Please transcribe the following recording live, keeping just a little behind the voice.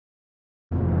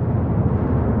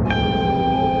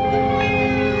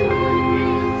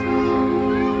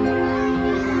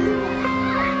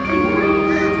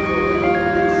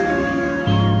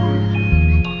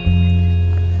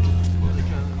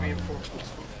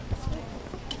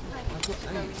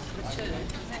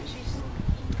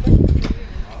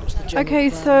Okay,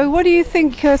 so what do you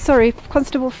think, sorry,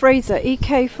 Constable Fraser,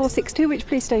 EK 462, which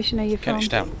police station are you from? Kentish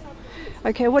Town.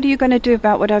 Okay, what are you going to do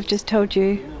about what I've just told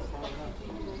you?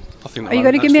 Nothing. Are you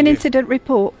going to give me an incident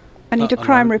report? I need a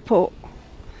crime report.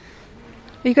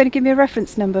 Are you going to give me a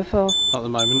reference number for? Not at the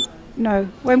moment. No.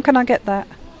 When can I get that?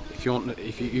 If you want,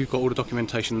 you've got all the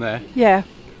documentation there. Yeah.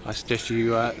 I suggest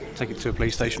you take it to a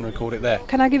police station and record it there.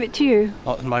 Can I give it to you?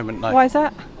 Not at the moment, no. Why is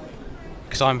that?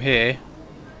 Because I'm here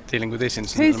dealing with this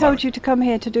incident. Who told you to come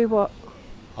here to do what?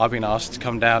 I've been asked to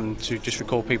come down to just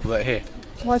record people that are here.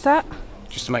 Why is that?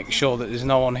 Just to make sure that there's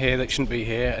no one here that shouldn't be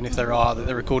here, and if there are, that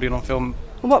they're recording on film.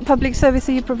 What public service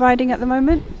are you providing at the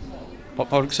moment? What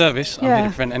public service? Yeah. I'm here to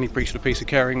prevent any breach of the peace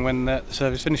occurring when the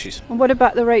service finishes. And what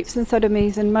about the rapes and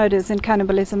sodomies and murders and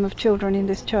cannibalism of children in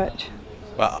this church?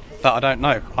 Well, that I don't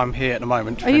know. I'm here at the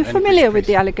moment to Are you prevent any familiar breach of with peace.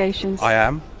 the allegations? I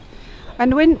am.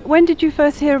 And when did you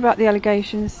first hear about the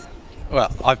allegations? Well,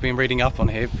 I've been reading up on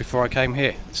here before I came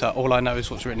here, so all I know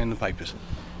is what's written in the papers.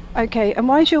 Okay, and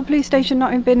why has your police station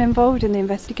not been involved in the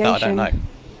investigation? That I don't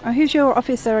know. Who's your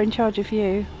officer in charge of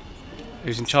you?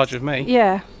 Who's in charge of me?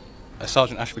 Yeah.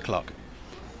 Sergeant Ashby Clark.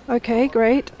 Okay,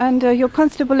 great. And you're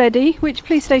Constable Eddie. Which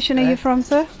police station are you from,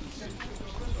 sir?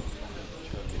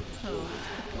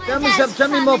 Tell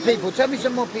me more people. Tell me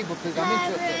some more people, please. I'm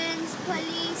interested. Parents,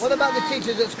 police. What about the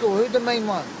teachers at school? Who's the main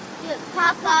one?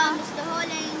 Papa, Mr.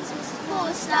 Hollins, Mrs.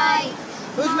 Forsyth.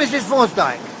 Who's Mrs.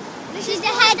 Forsyth? She's the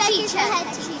head teacher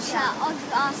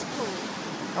of our school.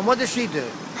 And what does she do?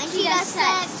 And she does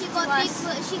sex. She got a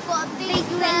big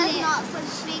red mark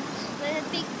with a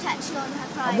big tattoo on her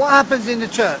private. And what happens in the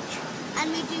church?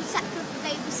 And we do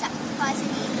baby sacrifice and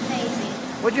eat the baby.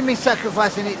 What do you mean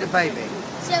sacrifice and eat the baby?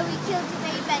 So we kill the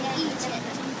baby and eat it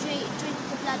and drink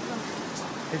the blood from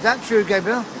it. Is that true,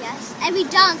 Gabriel? Yes. And we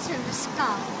dance with the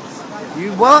skulls.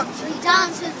 You what? We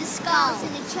dance with the skulls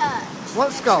in the church.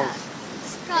 What skulls?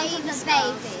 Skulls of the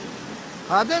baby.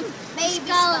 Pardon? Baby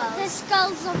skulls. The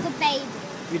skulls of the baby.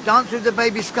 You dance with the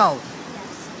baby skulls?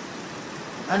 Yes.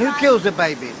 And who kills the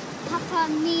babies?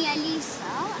 Papa, me, Elisa,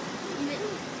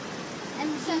 and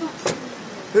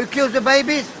Who kills the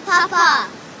babies? Papa.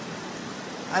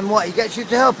 And what, he gets you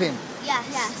to help him?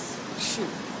 Yes. Shoot.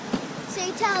 So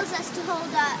he tells us to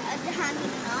hold the hand on the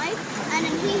knife, and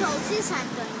then he holds his hand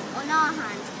on our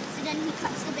hand. So then he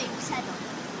cuts the baby's head off,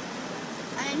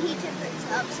 and then he puts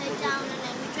it upside down, and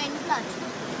then we drain the blood.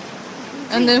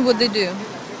 And then what they do?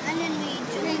 And then we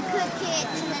cook it,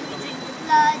 and then we drink the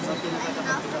blood, and then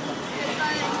after we go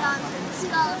and dance with the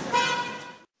skulls.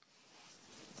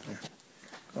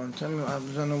 Go on, tell me what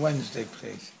happens on a Wednesday,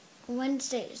 please.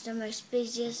 Wednesday is the most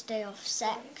busiest day of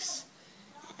sex,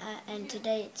 and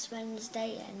today it's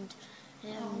Wednesday, and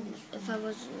if I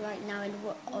was right now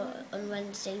on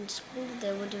Wednesday in school,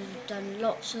 they would have done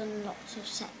lots and lots of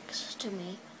sex to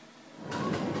me.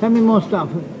 Tell me more stuff.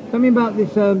 Tell me about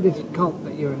this cult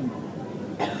that you're in.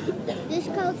 This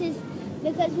cult is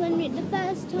because the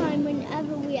first time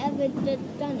whenever we ever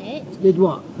done it. Did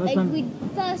what?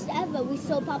 First ever we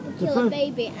saw Papa kill a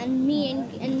baby, and me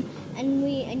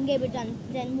and Gabriel done.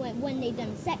 Then when they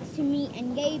done sex to me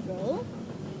and Gabriel.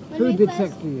 Who did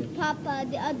sex to you? Papa,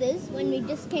 the others, when we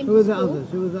just came Who to were school. the others?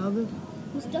 Who were the others?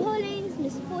 Mr. Hollins,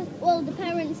 Mrs. Forsyth, all the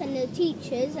parents and the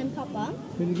teachers and Papa.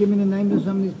 Can you give me the names of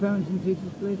some of these parents and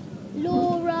teachers, please?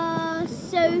 Laura,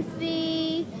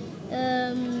 Sophie,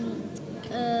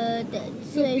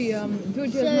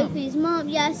 Sophie's mom.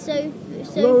 Yeah, Sophie.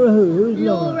 Laura who? Who's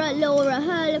Laura? Laura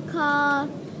Herlicker.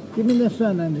 Give me their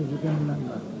surnames if you can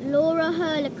remember. Laura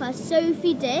Herlicker,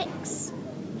 Sophie Dix,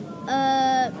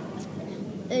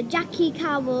 Jackie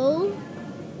Cowell.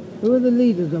 Who are the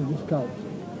leaders of this cult?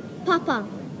 Papa.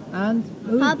 And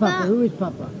who is Papa? Who is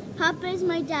Papa? Papa is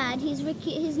my dad. He's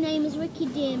Ricky. His name is Ricky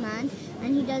Dearman,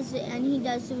 and he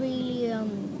does really.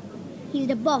 He's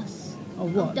the boss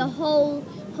Of what? of the whole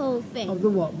thing. Of the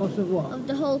what? Boss of what? Of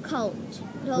the whole cult.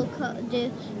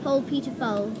 The whole Peter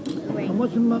Fowl ring. And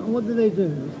what do they do,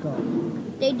 this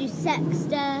cult? They do sex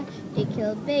there. They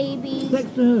kill babies. Sex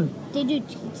to who? They do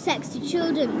sex to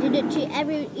children. They do it to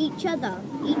each other.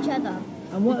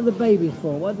 And what are the babies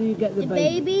for? What do you get the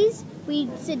babies? We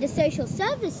send the social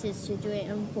services to do it,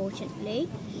 unfortunately.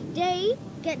 They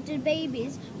get the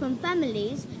babies from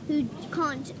families who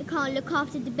can't look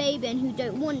after the baby and who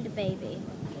don't want the baby.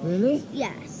 Really?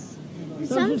 Yes.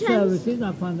 Social services,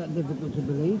 I find that difficult to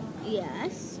believe.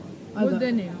 Yes. What's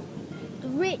their name?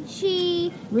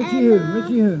 Richie. Richie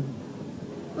who?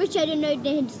 Richie, I don't know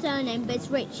his surname, but it's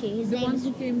Richie. His name ones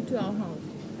who came to our house.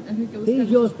 He's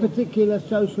your particular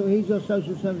social, he's your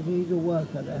social service, he's your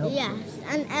worker that helps. Yes,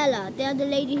 and Ella, the other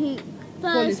lady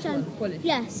first time. Polish.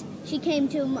 Yes, she came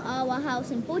to our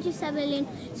house in 47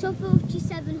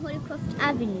 Holycroft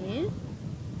Avenue.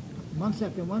 1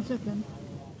 second, 1 second.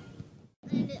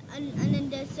 And then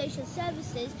the social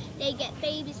services, they get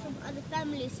babies from other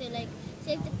families. So like,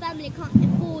 so if the family can't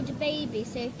afford a baby,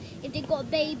 so if they got a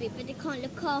baby but they can't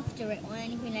look after it or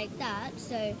anything like that,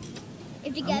 so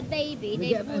if they get a baby,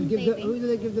 they born baby. Who do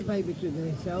they give the baby to?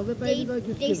 Do they sell the baby or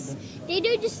just give them? They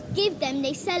don't just give them,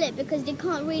 they sell it because they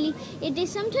can't really. They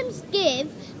sometimes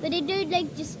give, but they don't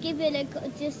like just give it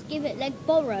like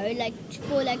borrow, like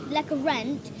for like a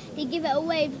rent. They give it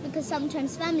away because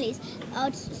sometimes families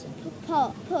are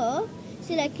poor.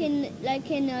 So like in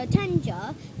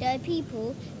Tanja, there are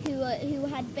people who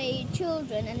had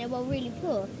children and they were really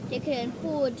poor. They couldn't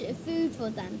afford food for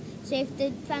them. So if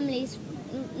the families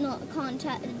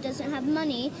doesn't have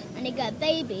money and they get a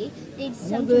baby, they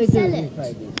sometimes sell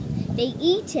it. They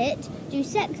eat it, do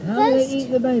sex first. How do they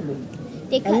eat the baby?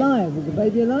 Alive? Is the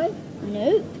baby alive?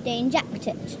 No, they inject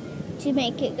it to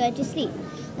make it go to sleep.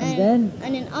 And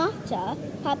then after,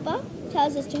 Papa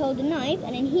tells us to hold a knife,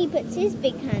 and then he puts his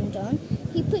big hand on.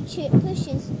 He pushes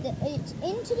it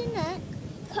into the neck,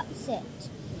 cuts it,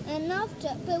 and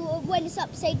after, but when it's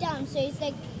upside down, so it's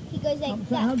like he goes like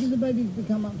that. How do the babies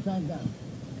become upside down?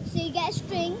 So you get a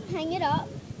string, hang it up,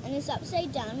 and it's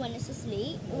upside down when it's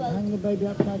asleep. Well, hang the baby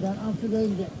upside down after they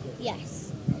inject it?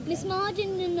 Yes. Miss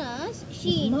Marden, the nurse,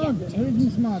 she injected. Who is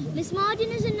Miss Marden? Miss Marden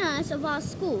is a nurse of our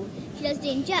school. She does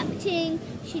the injecting.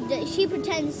 She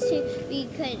pretends to be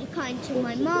kind to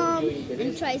my mom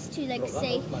and tries to like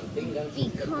say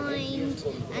be kind.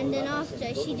 And then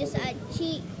after she's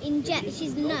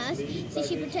the nurse, so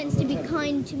she pretends to be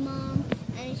kind to mom.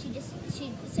 And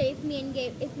so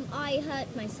if I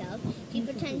hurt myself, she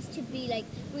pretends to be like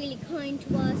really kind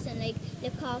to us and like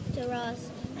look after us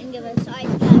and give us ice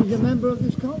packs. She's a member of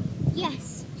this cult?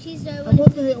 Yes, she's the one. And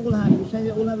what do they all have? You say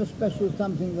they all have a special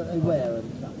something that they wear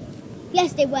and stuff?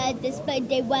 Yes, they wear this, but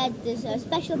they wear this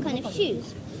special kind of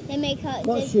shoes. They make her.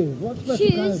 What shoes? What special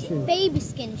kind of shoes? Baby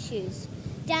skin shoes.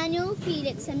 Daniel,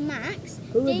 Felix, and Max.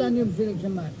 Who are Daniel, Felix,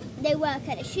 and Max? They work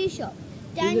at a shoe shop.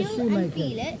 Daniel and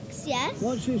Felix, yes.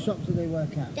 What shoe shop do they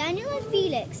work at? Daniel and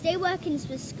Felix, they work in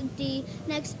the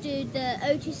next to the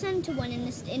O2 Centre one in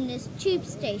this tube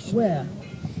station. Where?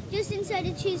 Just inside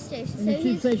the tube station. In the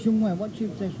tube station where? What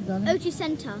tube station, Daniel? O2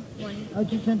 Centre one.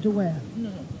 O2 Centre where?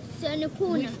 No. So in the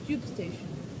corner. Which tube station?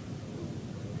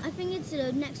 I think it's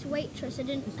the next Waitress. I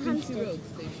didn't. Finchley Road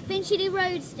Station. Finchley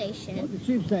Road Station. What, the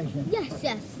tube station? Yes,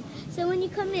 yes. So when you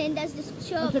come in, there's this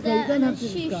shop That's okay, there you don't and a have to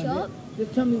shoe describe shop. it.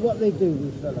 Just tell me what they do,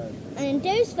 these fellows. And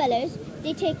those fellows,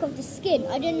 they take off the skin.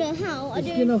 I don't know how. The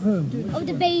skin of whom? Of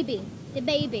the baby. The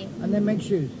baby. And they make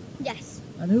shoes? Yes.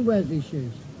 And who wears these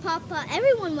shoes? Papa,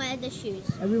 everyone wears the shoes.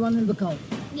 Everyone in the cult?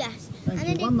 Yes. Thank and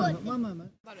you. then One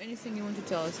moment. About anything you want to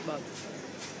tell us about?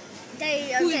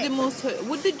 Who is the most hurt?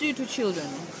 What do they do to children?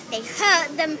 They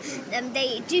hurt them,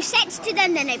 they do sex to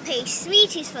them, then they pay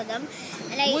sweeties for them.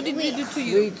 And What did they do to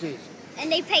you? Sweeties.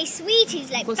 And they pay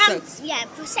sweeties like For sex? Yeah,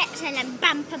 for sex, and then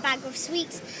bump a bag of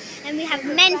sweets. And we have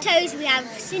Mentos, we have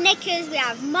Snickers, we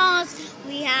have Mars,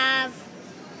 we have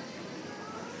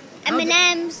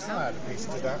M&Ms. I had a piece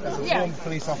of that. As a former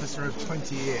police officer of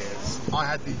 20 years, I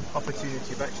had the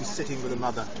opportunity of actually sitting with a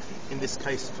mother, in this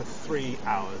case for 3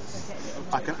 hours.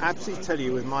 I can absolutely tell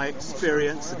you, with my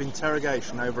experience of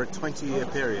interrogation over a 20-year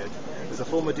period, as a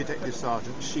former detective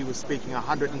sergeant, she was speaking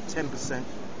 110%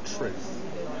 truth.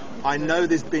 I know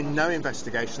there's been no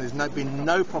investigation, there's been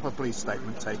no proper police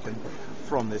statement taken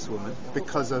from this woman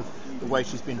because of the way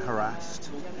she's been harassed.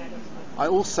 I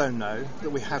also know that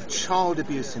we have child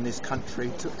abuse in this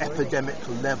country to epidemic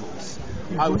levels.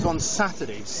 I was on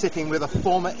Saturday sitting with a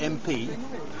former MP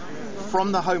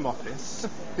from the Home Office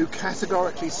who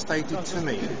categorically stated to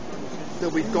me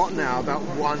that we've got now about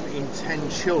 1 in 10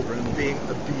 children being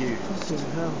abused.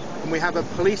 And we have a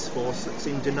police force that's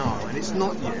in denial, and it's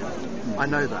not you. I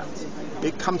know that.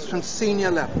 It comes from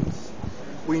senior levels.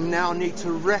 We now need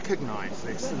to recognise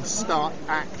this and start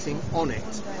acting on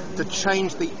it to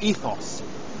change the ethos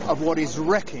of what is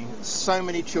wrecking so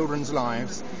many children's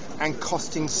lives and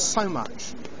costing so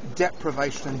much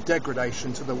deprivation and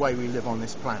degradation to the way we live on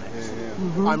this planet.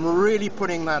 I'm really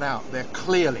putting that out there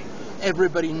clearly.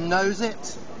 Everybody knows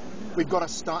it. We've got to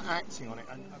start acting on it.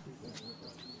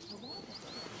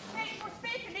 We're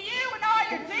speaking to you and all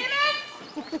your demons.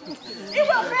 You will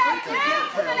bow down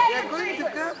to the name of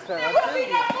Jesus. There will be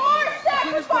no more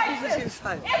sacrifices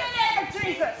in the name of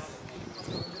Jesus.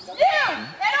 You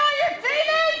and all your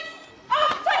demons,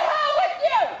 up to hell with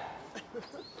you.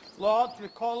 Lord, we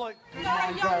call it.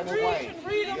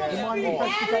 Freedom of speech. And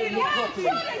the young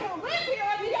children who live here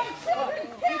are the young children.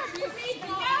 children's character need to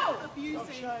know.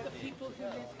 Abusing the people who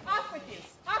live. Up with you.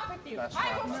 Up with you. That's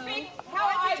I will right. speak how I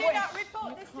wish.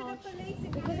 report this to the police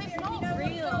Because it's not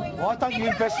real. Why don't you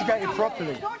investigate it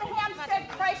properly? Go to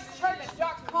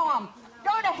HampsteadChristchurch.com.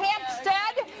 Go to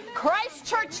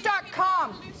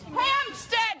HampsteadChristchurch.com.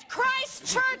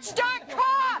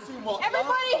 HampsteadChristchurch.com.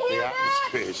 Everybody hear that?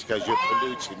 Because you're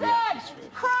polluting the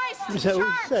atmosphere. Is that what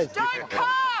you said?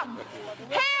 HampsteadChristchurch.com.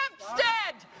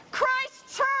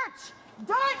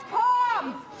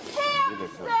 HampsteadChristchurch.com.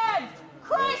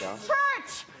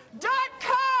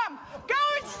 HampsteadChristchurch.com. Go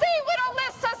and see what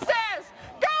Alyssa says.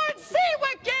 Go and see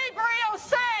what Gabriel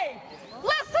say.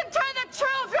 Listen to the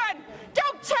children.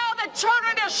 Don't tell the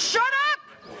children to shut up.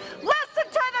 Listen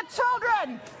to the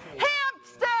children.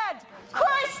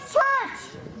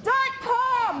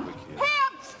 HampsteadChristchurch.com.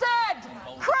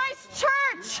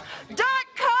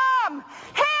 HampsteadChristchurch.com.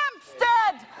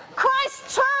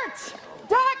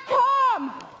 HampsteadChristchurch.com.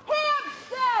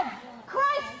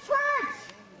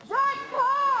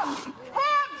 HampsteadChristchurch.com.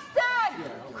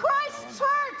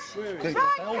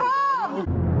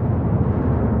 HampsteadChristchurch.com.